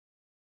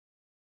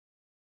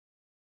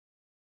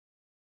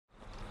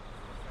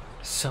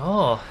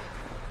So,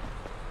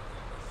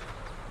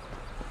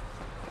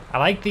 I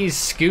like these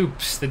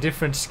scoops, the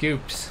different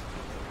scoops.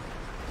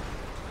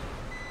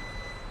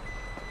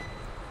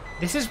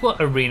 This is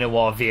what Arena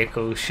War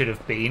vehicles should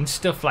have been,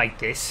 stuff like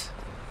this.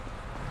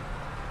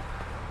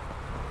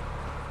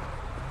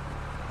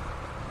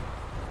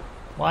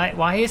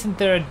 Why isn't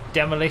there a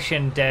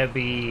Demolition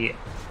Derby?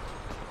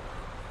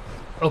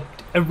 Oh,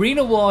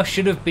 Arena War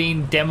should have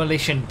been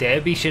Demolition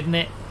Derby, shouldn't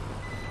it?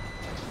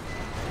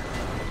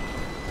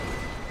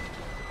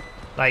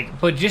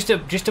 Like, but just a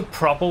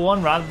proper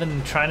one rather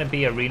than trying to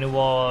be Arena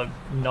War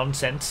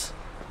nonsense.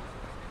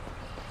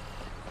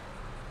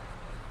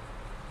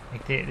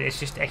 Like, it's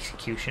just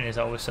execution is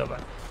always so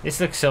bad. This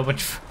looks so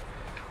much.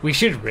 We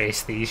should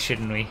race these,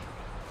 shouldn't we?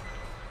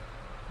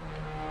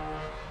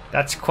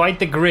 That's quite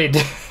the grid.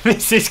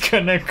 This is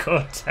gonna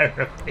go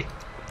terribly.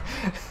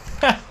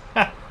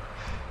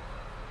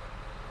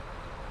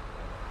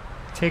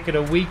 Taking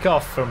a week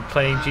off from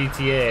playing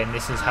GTA, and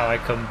this is how I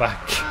come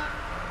back.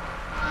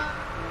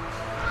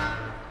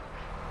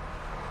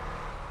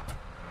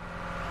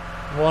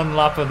 One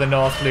lap of the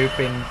North Loop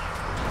in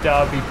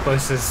Derby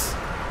buses.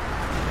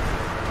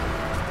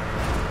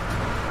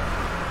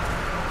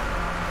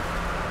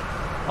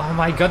 Oh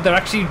my god, they're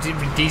actually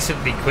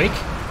decently quick.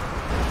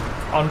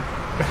 On.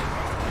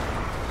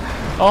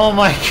 Oh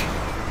my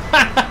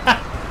god.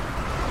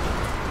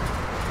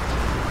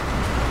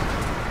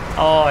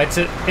 Oh,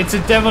 it's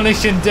a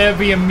Demolition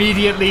Derby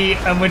immediately,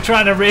 and we're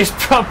trying to race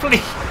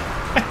properly.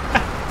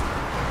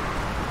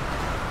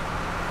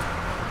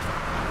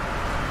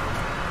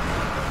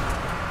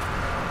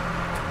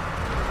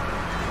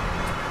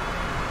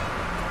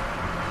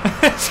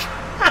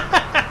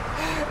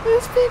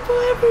 There's people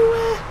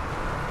everywhere.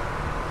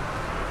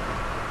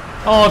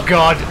 Oh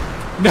god.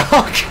 No.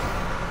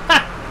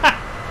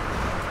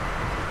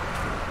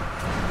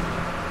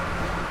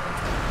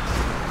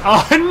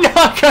 Oh no,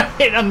 I got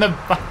hit on the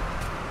back.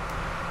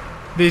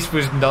 This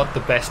was not the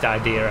best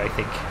idea, I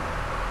think.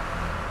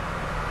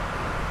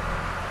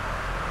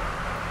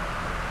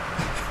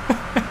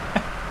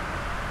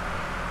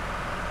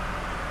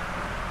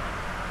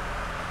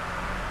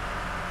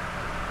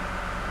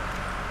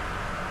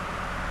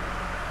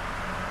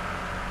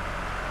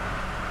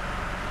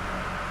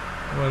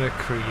 What a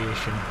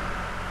creation.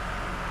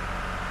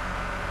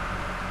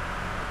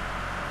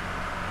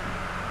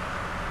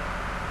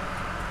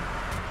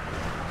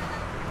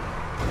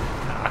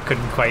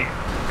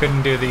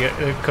 Couldn't do the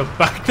cut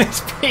back.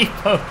 There's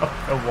people up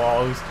the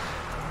walls.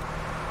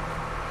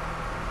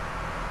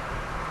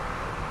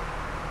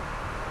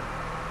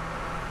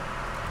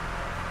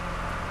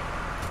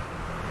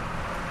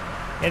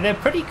 Yeah, they're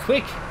pretty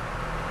quick.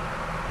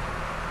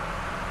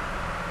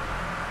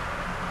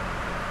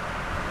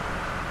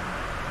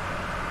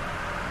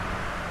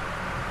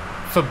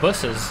 For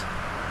buses.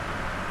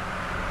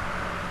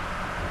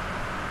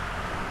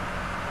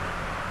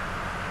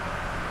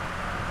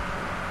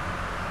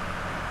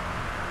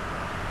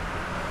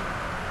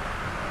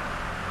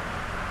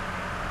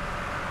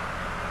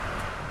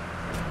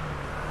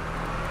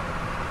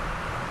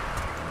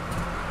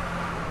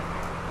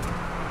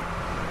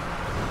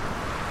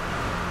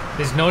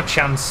 There's no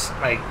chance,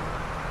 like,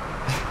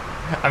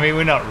 I mean,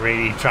 we're not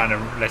really trying to,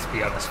 let's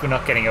be honest, we're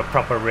not getting a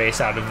proper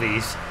race out of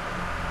these.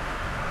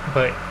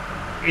 But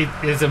it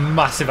is a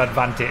massive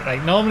advantage.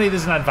 Like, normally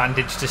there's an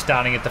advantage to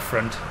starting at the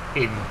front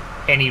in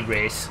any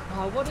race.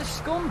 Oh, what a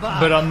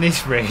scumbag. But on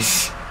this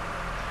race,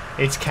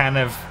 it's kind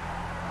of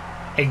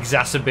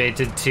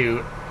exacerbated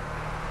to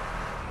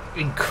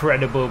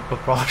incredible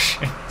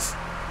proportions.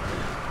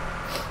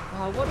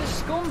 Oh, what a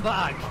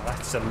scumbag. Oh,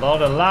 that's a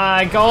lot of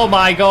lag. Oh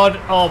my god.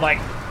 Oh my.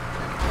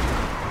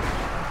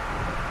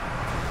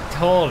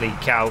 Holy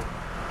cow.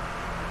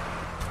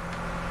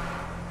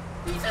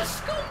 He's a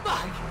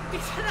scumbag.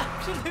 He's an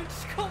absolute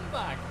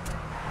scumbag.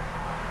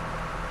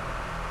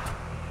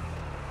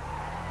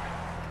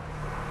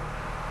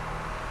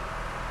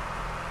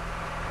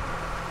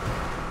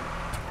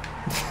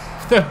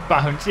 The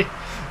bounce. You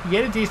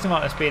get a decent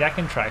amount of speed. I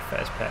can try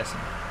first person.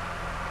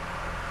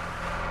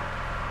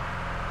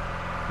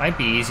 Might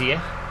be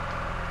easier.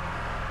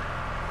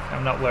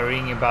 I'm not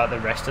worrying about the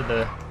rest of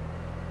the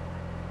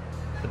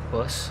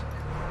bus.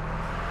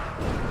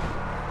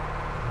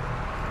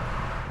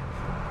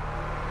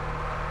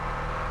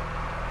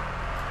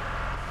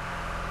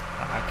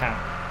 I can't.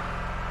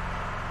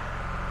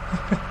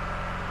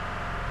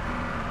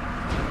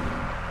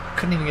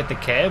 Couldn't even get the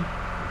curb.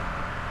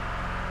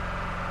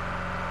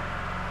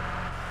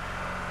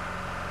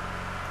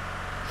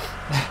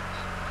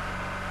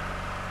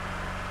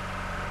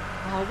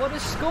 Oh, what a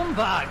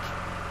scumbag.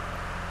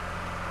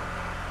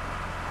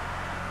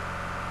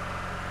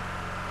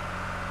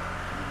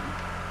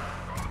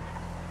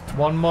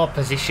 One more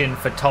position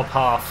for top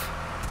half.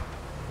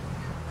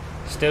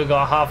 Still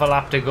got half a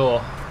lap to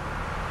go.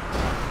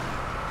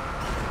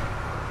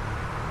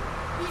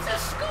 He's a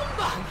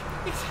scumbag.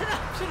 He's an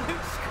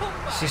absolute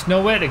scumbag. There's just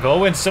nowhere to go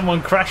when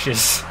someone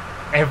crashes.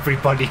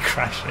 Everybody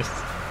crashes.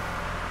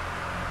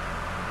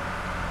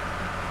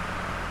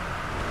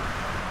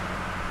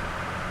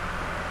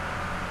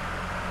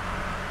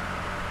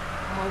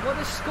 Oh, what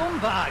a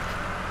scumbag!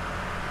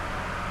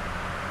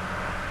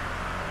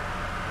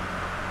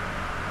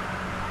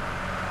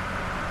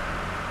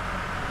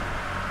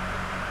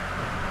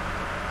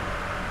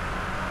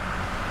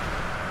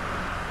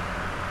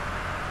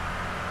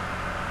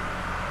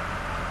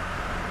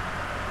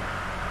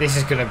 This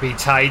is gonna be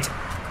tight.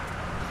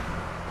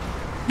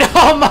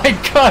 Oh my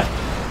god!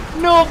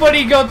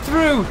 Nobody got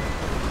through!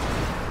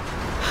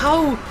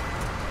 How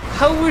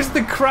was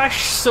the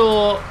crash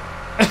so...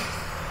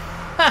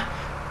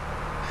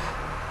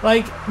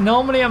 Like,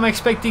 normally I'm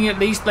expecting at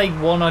least like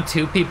 1 or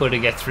 2 people to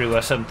get through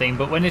or something,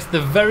 but when it's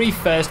the very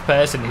first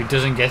person who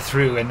doesn't get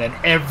through and then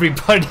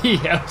everybody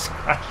else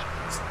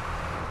crashes.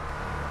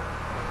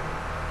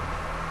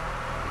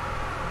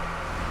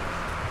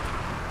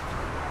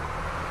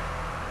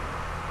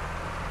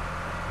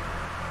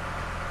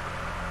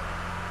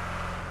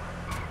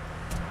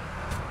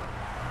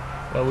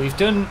 Well, we've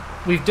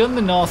done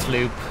the North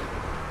Loop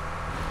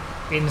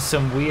in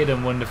some weird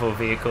and wonderful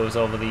vehicles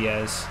over the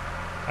years.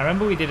 I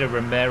remember we did a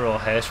Romero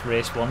Hearst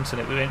race once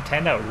and it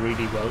turned out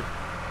really well.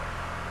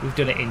 We've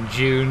done it in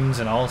dunes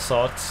and all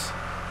sorts.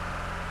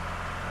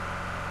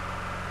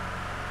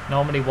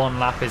 Normally 1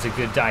 lap is a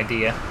good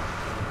idea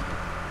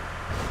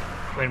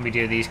when we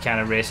do these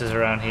kind of races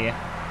around here.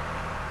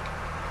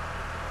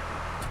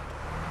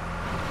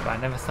 But I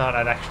never thought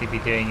I'd actually be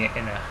doing it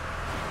in a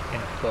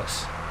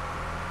bus.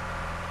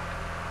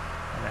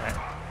 And a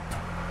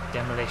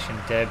demolition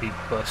derby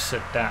bus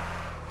at that.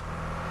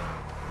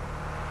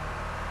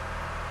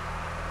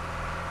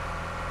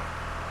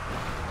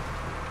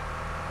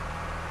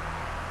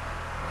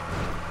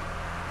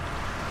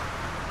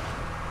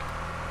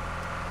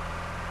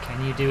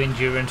 Can you do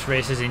endurance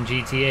races in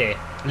GTA?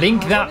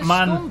 Link that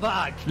man.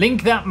 Scumbag.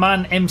 Link that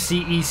man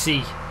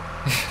MCEC.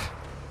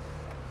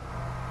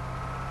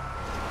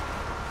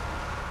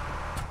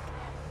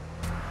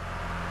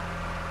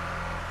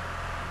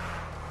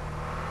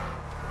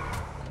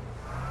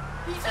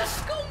 He's a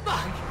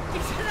scumbag!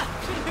 He's an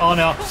absolute Oh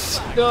no.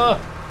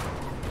 scumbag.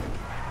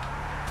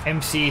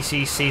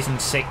 MCEC Season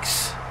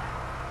 6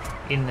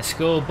 in the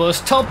school bus.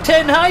 Top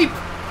 10 hype!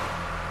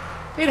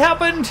 It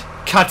happened!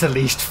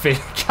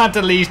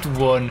 Catalyst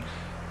won.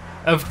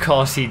 Of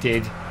course he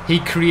did. He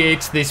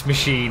creates this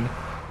machine.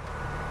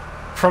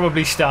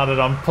 Probably started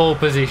on pole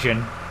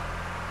position.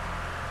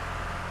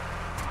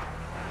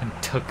 And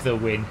took the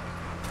win.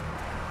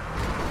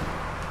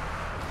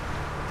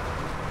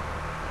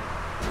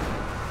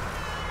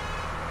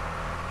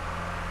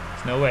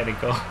 There's nowhere to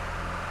go.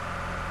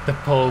 The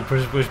pole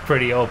was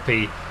pretty OP.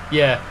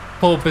 Yeah,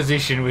 pole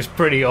position was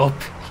pretty OP.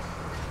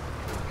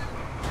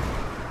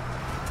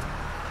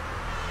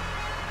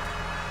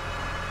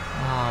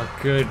 Oh,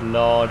 good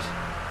lord.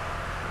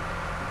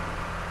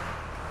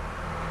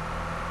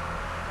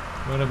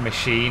 What a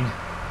machine.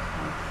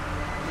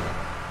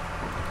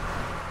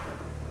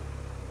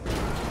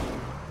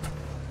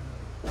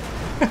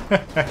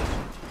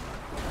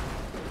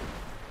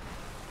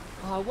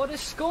 Oh, what a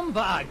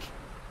scumbag!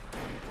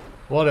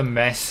 What a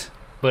mess.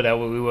 But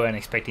we weren't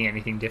expecting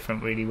anything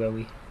different really, were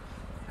we?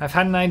 I've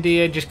had an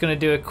idea, just gonna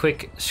do a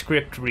quick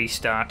script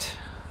restart.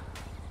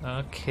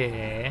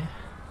 Okay.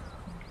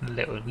 A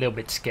little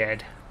bit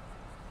scared.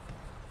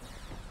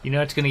 You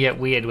know it's gonna get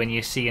weird when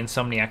you see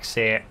Insomniac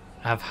say,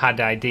 "I've had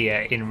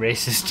idea" in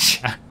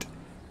racist chat.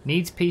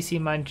 Needs PC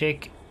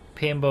magic,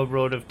 Paintball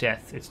Road of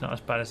Death. It's not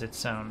as bad as it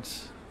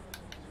sounds.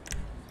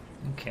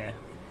 Okay.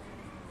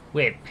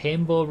 Wait,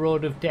 Paintball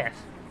Road of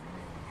Death?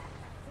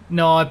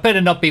 No, it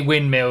better not be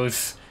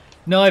windmills.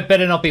 No, it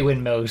better not be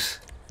windmills.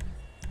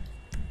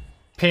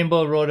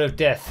 Paintball Road of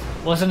Death.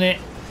 Wasn't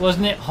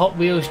it Hot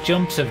Wheels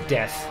Jumps of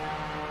Death?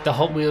 The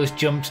Hot Wheels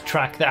Jumps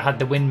track that had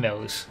the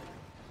windmills.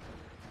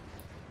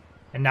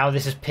 And now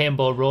this is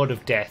Paintball Road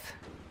of Death.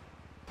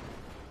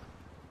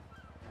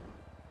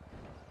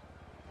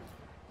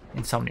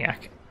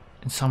 Insomniac,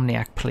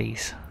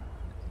 please.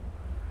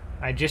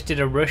 I just did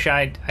a rush.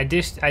 I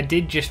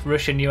did just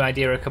rush a new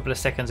idea a couple of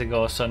seconds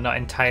ago, so not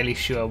entirely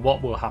sure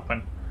what will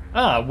happen.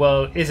 Ah,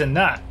 well, isn't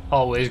that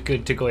always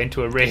good to go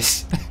into a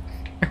race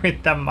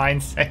with that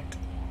mindset?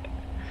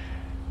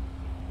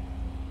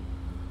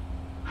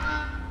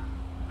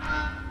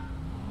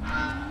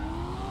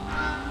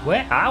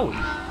 Where are we?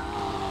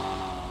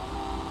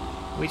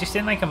 Are we just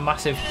in like a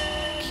massive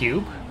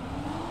cube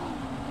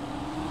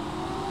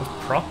of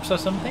props or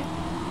something?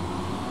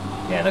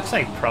 Yeah, it looks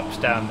like props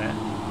down there.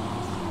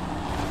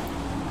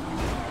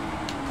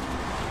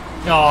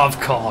 Oh, of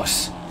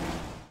course.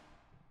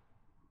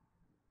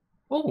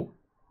 Oh.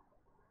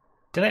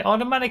 Did I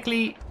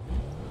automatically...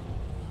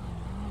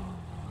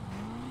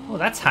 Oh,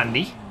 that's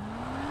handy.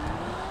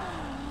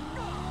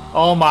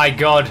 Oh my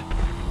god.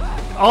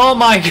 Oh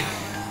my god.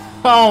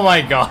 Oh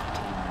my god.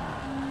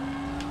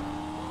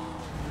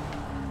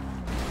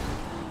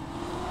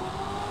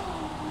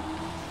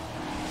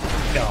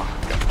 Oh.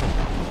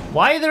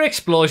 Why are there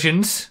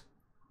explosions?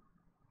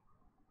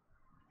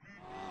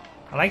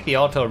 I like the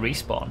auto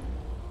respawn.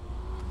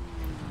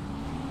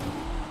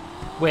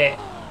 Wait,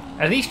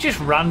 are these just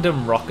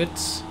random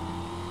rockets?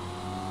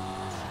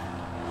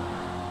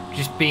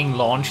 just being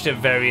launched at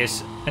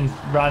various and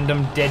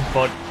random dead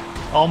body.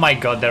 Oh my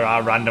god, there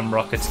are random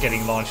rockets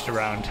getting launched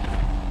around.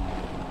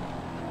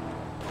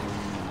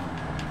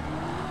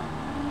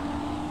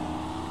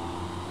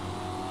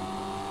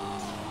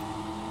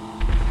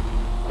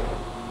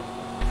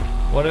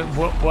 What?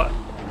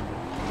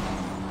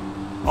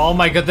 Oh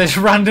my god, there's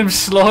random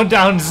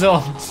slowdown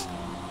zones.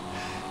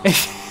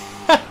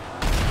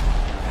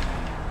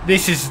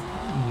 This is...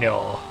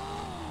 no.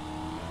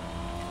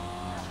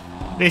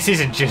 This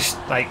isn't just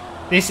like...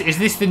 Is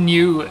this the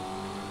new...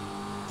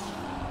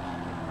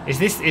 Is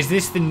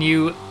this the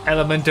new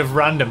element of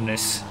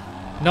randomness?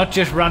 Not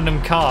just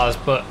random cars,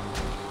 but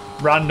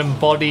random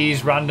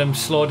bodies, random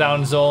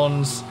slowdown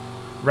zones,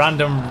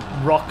 random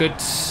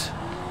rockets.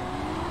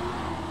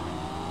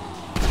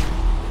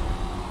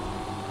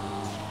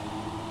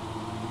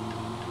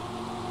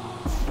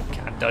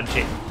 Can't dodge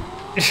it.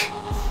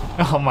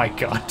 Oh my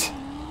god.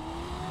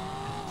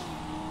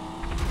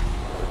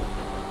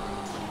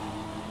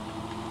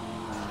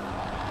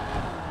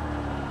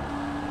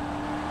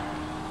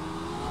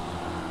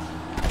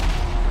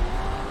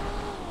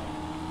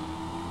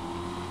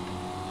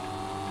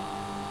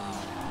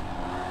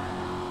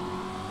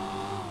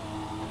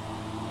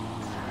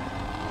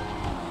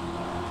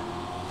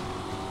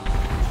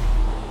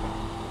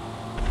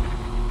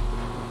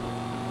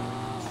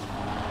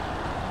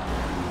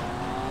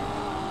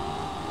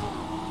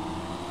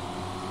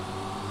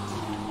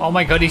 Oh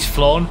my god, he's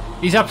flown.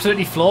 He's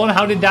absolutely flown.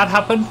 How did that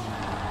happen?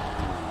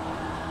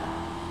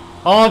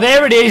 Oh,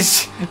 there it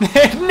is.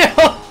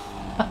 No!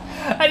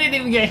 I didn't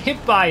even get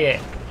hit by it.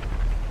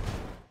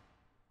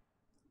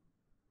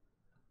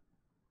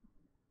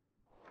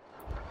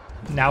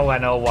 Now I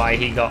know why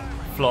he got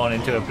flown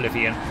into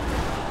oblivion.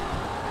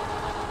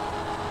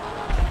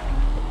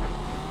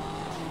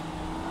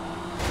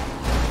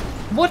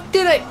 What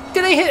did I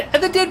hit? Are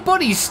the dead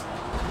bodies?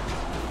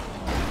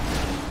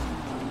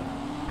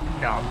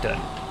 No, I'm done.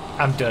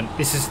 I'm done.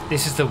 This is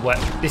the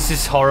worst. This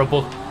is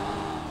horrible.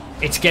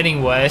 It's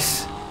getting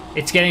worse.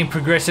 It's getting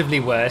progressively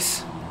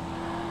worse.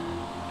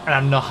 And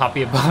I'm not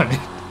happy about it.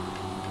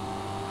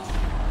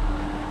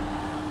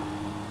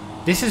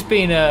 This has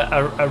been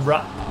are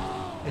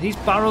these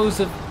barrows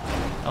of...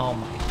 oh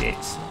my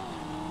days.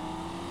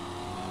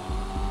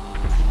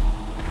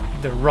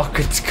 The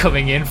rockets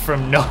coming in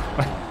from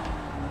nowhere.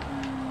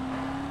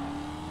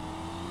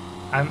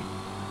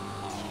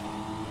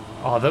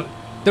 Oh,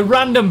 the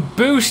random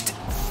boost!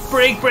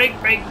 Brake!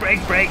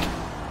 I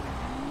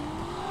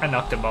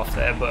knocked him off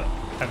there, but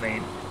I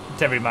mean,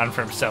 it's every man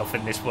for himself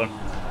in this one.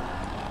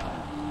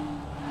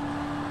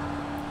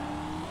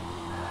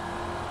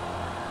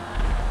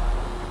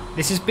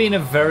 This has been a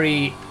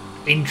very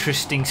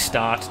interesting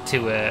start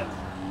to a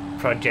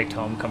Project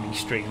Homecoming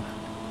stream.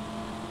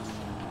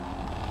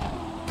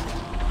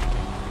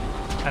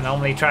 I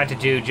normally try to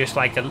do just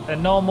like a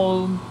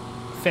normal,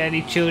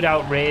 fairly chilled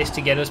out race to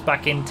get us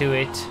back into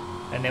it,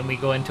 and then we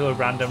go into a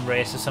random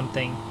race or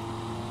something.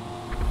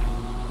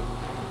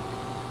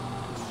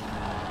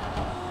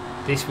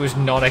 This was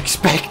not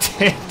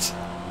expected.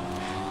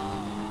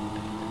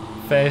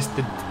 First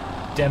the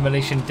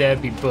Demolition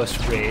Derby bus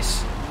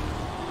race,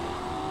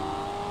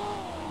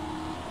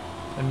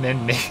 and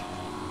then the...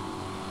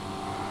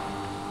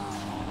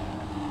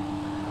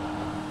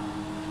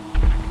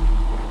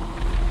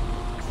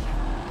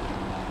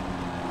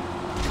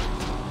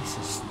 This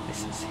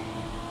is...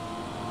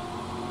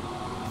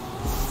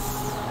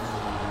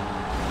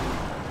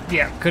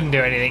 Yeah, couldn't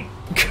do anything.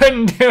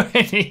 Couldn't do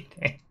anything.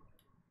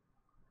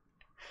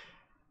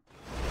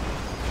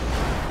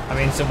 I'm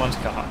in someone's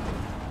car.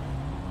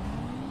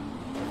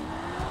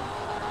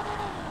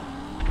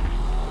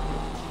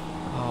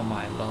 Oh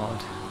my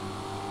lord.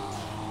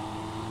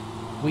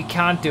 We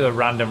can't do a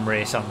random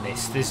race on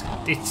this. It's...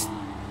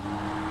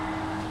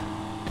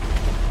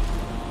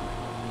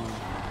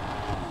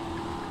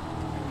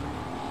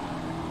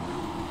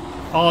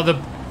 Oh, the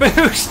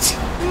boost!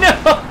 No!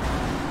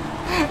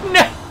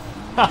 No!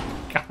 Oh,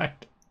 God.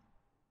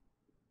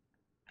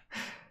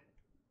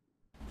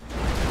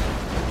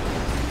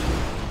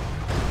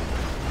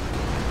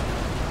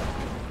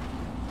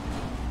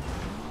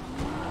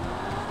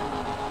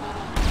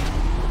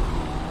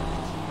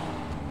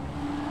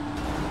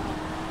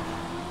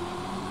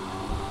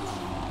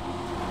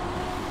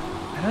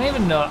 I don't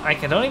even know, I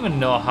don't even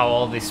know how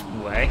all this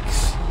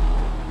works.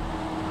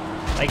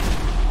 Like,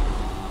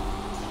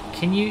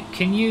 can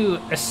you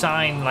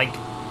assign like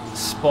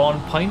spawn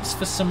points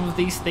for some of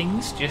these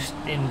things just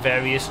in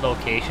various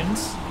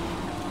locations?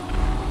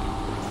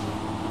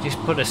 Just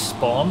put a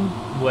spawn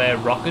where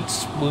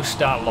rockets will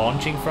start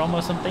launching from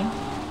or something?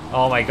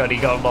 Oh my god, he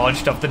got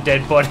launched off the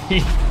dead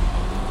body.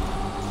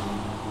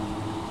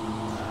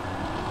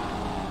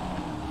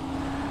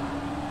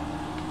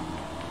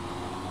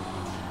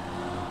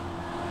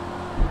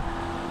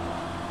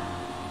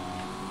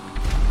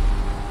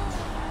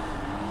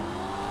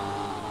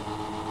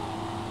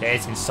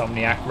 There's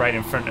Insomniac right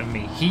in front of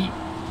me.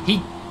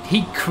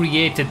 He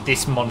created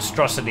this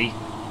monstrosity.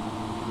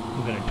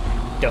 I'm gonna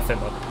duff him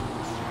up.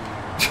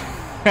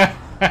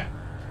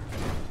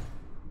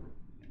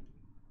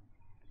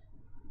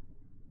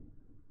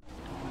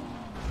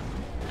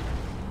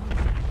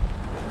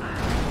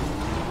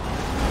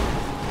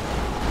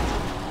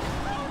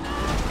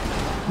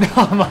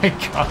 Oh my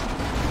god.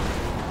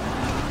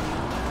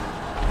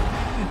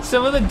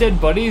 Some of the dead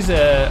bodies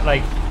are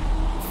like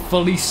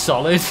fully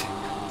solid.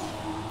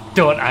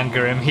 Don't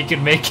anger him, he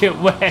can make it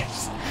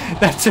worse.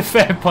 That's a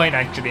fair point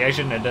actually, I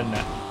shouldn't have done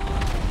that.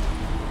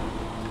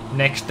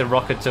 Next the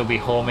rockets will be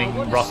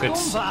homing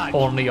rockets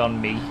only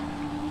on me.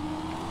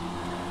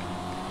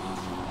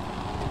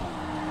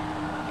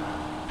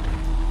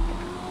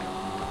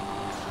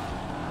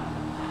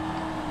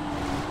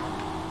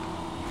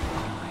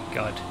 Oh my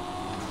god.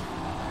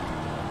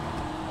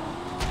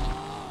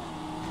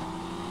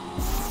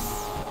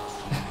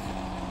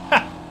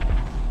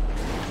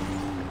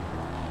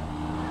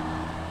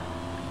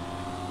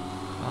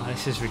 Oh,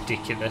 this is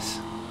ridiculous.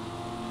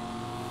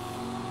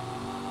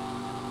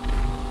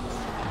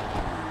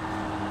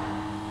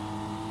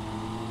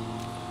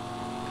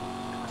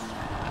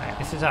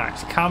 This is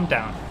Alex. Calm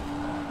down.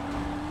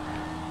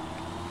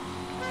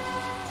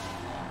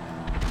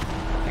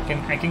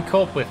 I can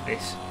cope with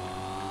this.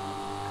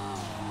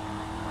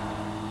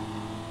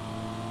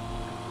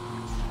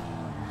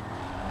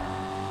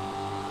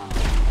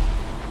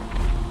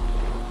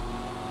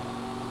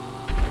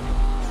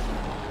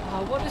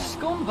 Oh, what a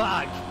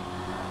scumbag!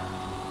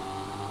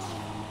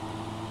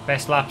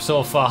 Best lap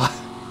so far.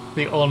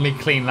 The only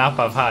clean lap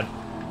I've had.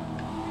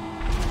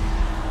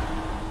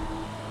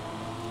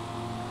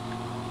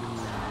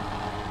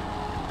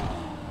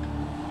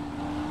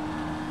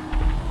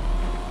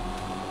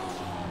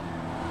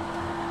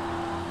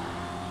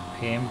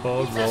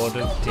 Paintball Road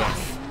of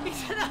Death.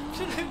 It's an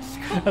absolute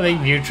scumbag! I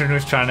think Neutron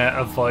was trying to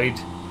avoid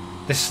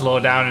the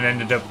slowdown and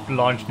ended up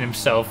launching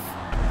himself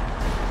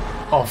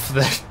off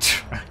the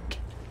track.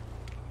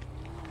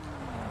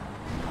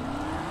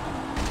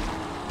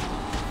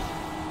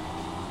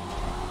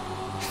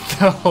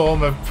 The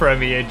home of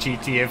Premier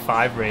GTA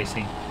 5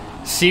 racing.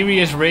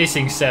 Serious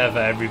racing server,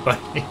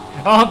 everybody.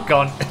 Oh,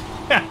 God.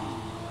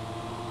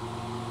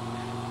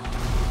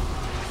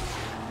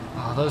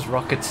 Oh, those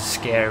rockets are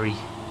scary.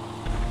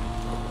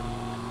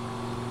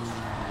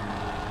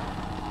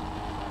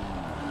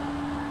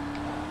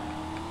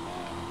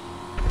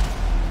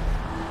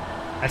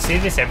 I say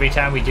this every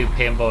time we do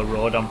Paintball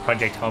Road on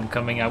Project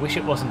Homecoming. I wish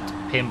it wasn't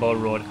Paintball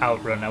Road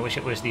Outrun. I wish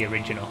it was the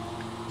original.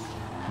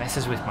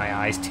 Messes with my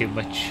eyes too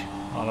much.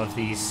 All of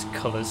these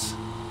colours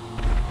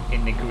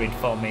in the grid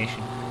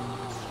formation.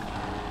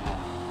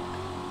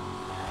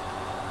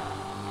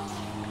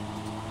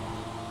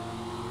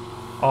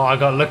 Oh, I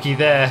got lucky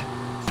there.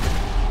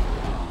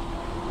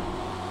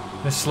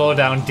 The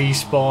slowdown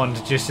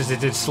despawned just as it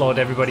had slowed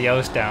everybody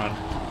else down.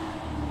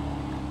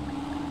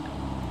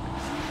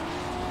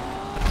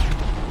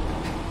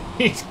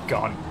 He's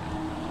gone.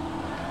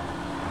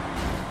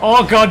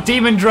 Oh god,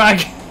 demon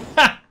drag!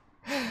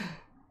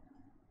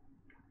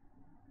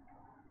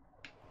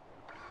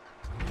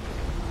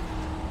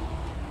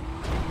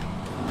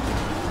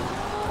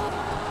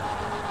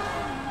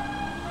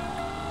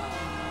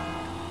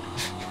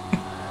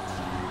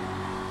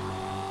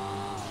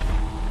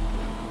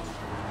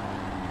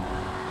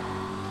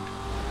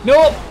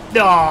 Nope!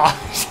 Oh.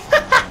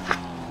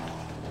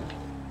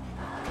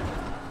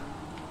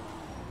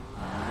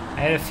 I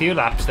had a few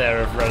laps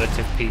there of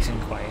relative peace and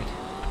quiet.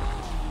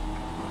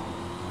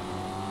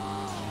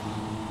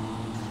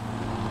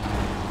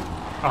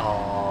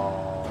 Oh.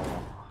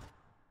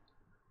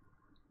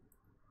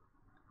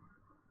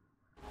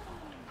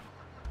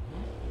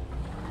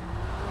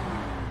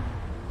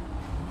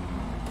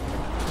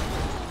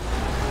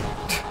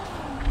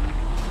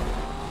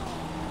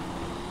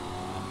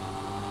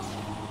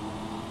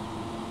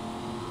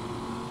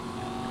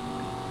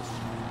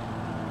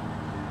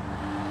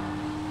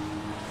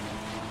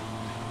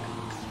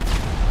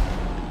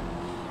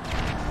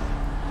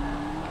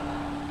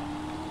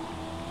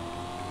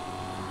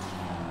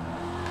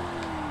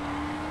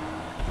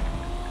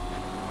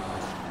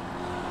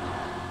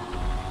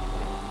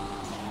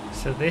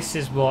 So this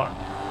is what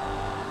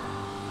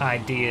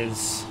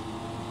ideas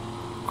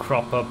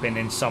crop up in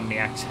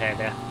Insomniac's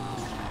header.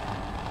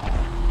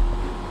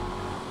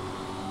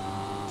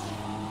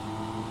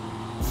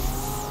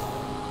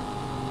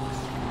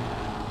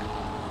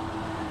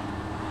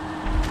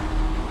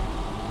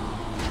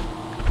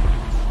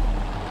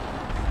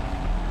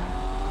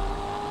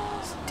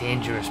 It's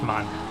dangerous,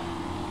 man.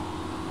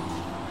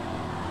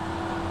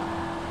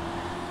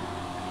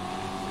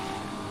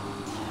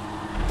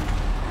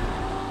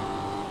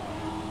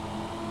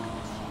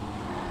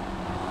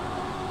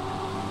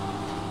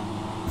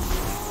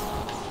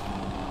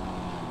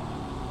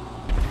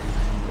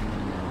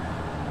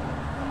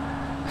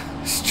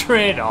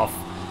 Straight off.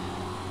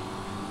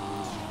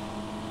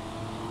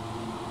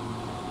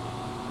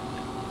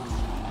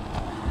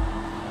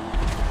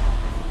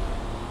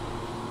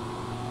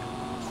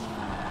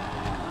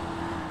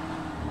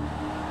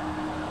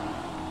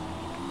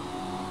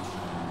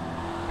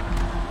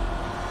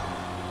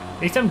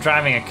 At least I'm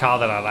driving a car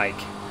that I like.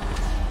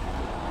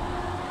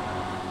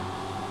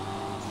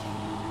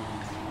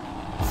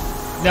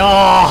 No,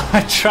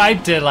 I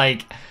tried to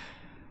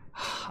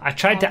I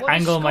tried to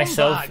angle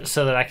myself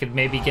so that I could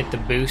maybe get the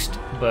boost,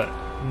 but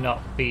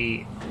not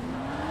be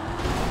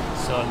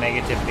so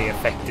negatively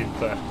affected,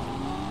 but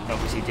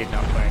obviously did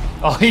not work.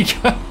 Oh, he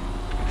got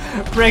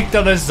wrecked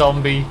on a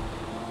zombie.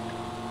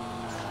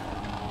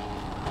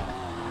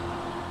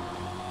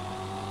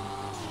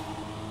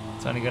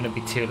 It's only going to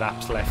be 2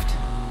 laps left.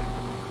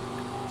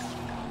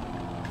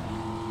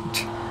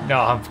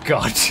 Oh,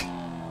 God.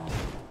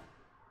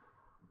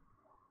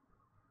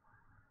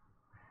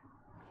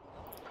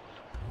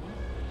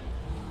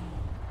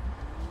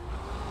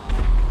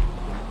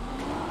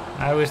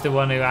 I was the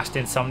one who asked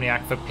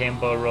Insomniac for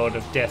Paintball Road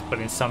of Death, but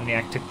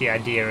Insomniac took the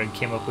idea and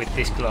came up with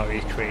this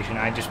glorious creation.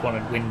 I just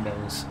wanted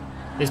windmills.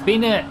 There's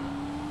been a...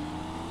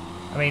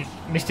 I mean,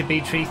 Mr.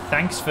 Beatree,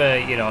 thanks for,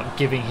 you know,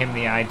 giving him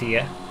the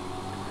idea.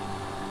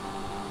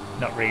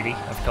 Not really,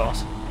 of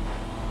course.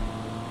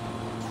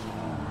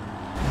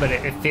 But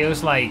it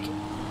feels like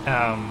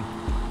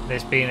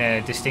there's been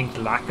a distinct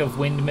lack of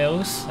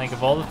windmills. Like,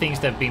 of all the things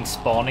that have been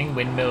spawning,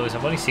 windmills,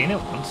 I've only seen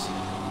it once.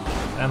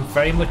 And I'm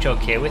very much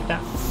okay with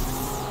that.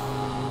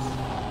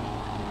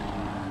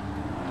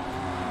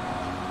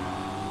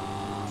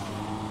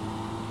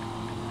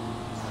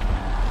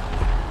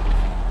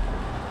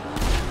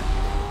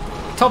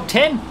 Top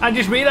 10, I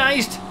just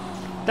realised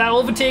that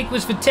overtake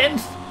was for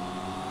 10th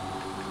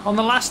on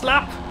the last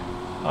lap,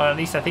 or at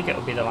least I think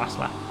it'll be the last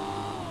lap.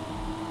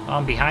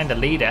 I'm behind the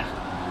leader,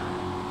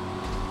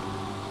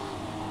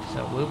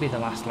 so it will be the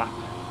last lap.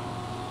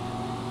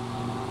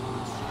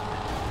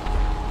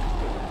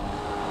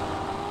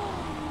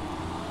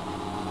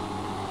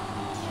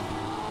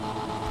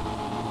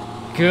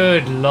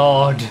 Good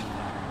Lord.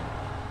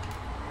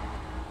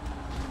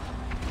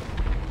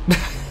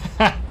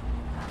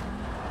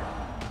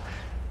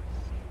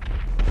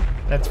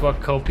 That's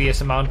what copious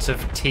amounts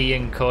of tea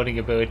and coding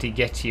ability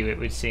get you, it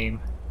would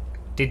seem.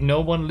 Did no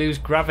one lose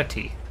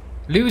gravity?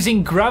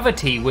 Losing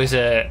gravity was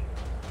a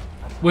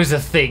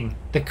thing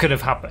that could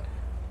have happened.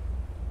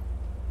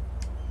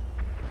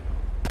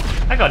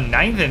 I got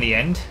 9th in the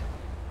end.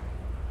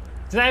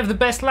 Did I have the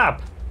best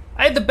lap?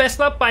 I had the best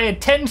lap by a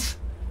 10th.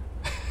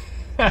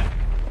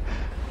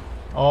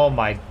 Oh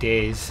my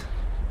days.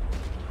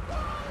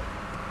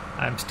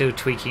 I'm still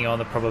tweaking all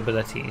the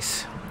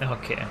probabilities.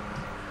 Okay.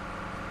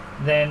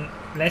 Then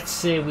let's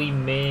say we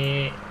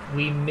may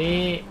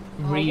revisit.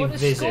 What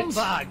a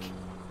scumbag!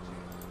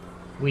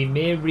 We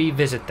may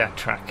revisit that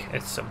track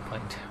at some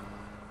point.